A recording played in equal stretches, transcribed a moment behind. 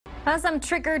Some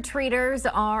trick-or-treaters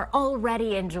are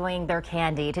already enjoying their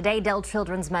candy. Today, Dell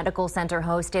Children's Medical Center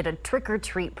hosted a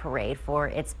trick-or-treat parade for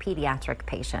its pediatric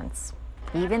patients.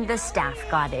 Even the staff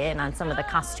got in on some of the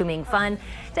costuming fun.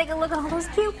 Take a look at all those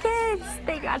cute kids.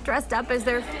 They got dressed up as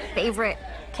their favorite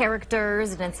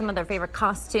characters and in some of their favorite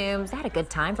costumes. They had a good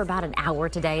time for about an hour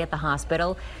today at the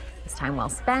hospital. It's time well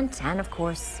spent and, of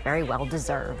course, very well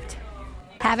deserved.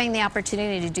 Having the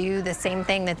opportunity to do the same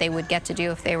thing that they would get to do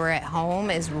if they were at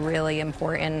home is really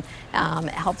important. It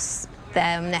helps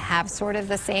them to have sort of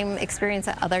the same experience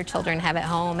that other children have at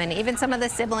home, and even some of the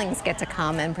siblings get to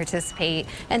come and participate,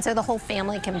 and so the whole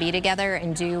family can be together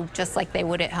and do just like they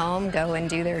would at home, go and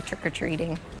do their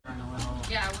trick-or-treating.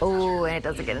 Oh, and it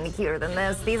doesn't get any cuter than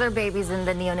this. These are babies in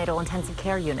the neonatal intensive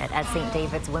care unit at St.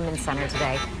 David's Women's Center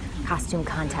today. Costume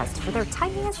contest for their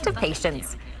tiniest of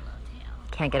patients.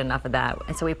 Can't get enough of that.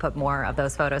 And so we put more of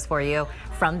those photos for you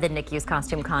from the NICU's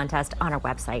costume contest on our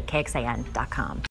website, kxan.com.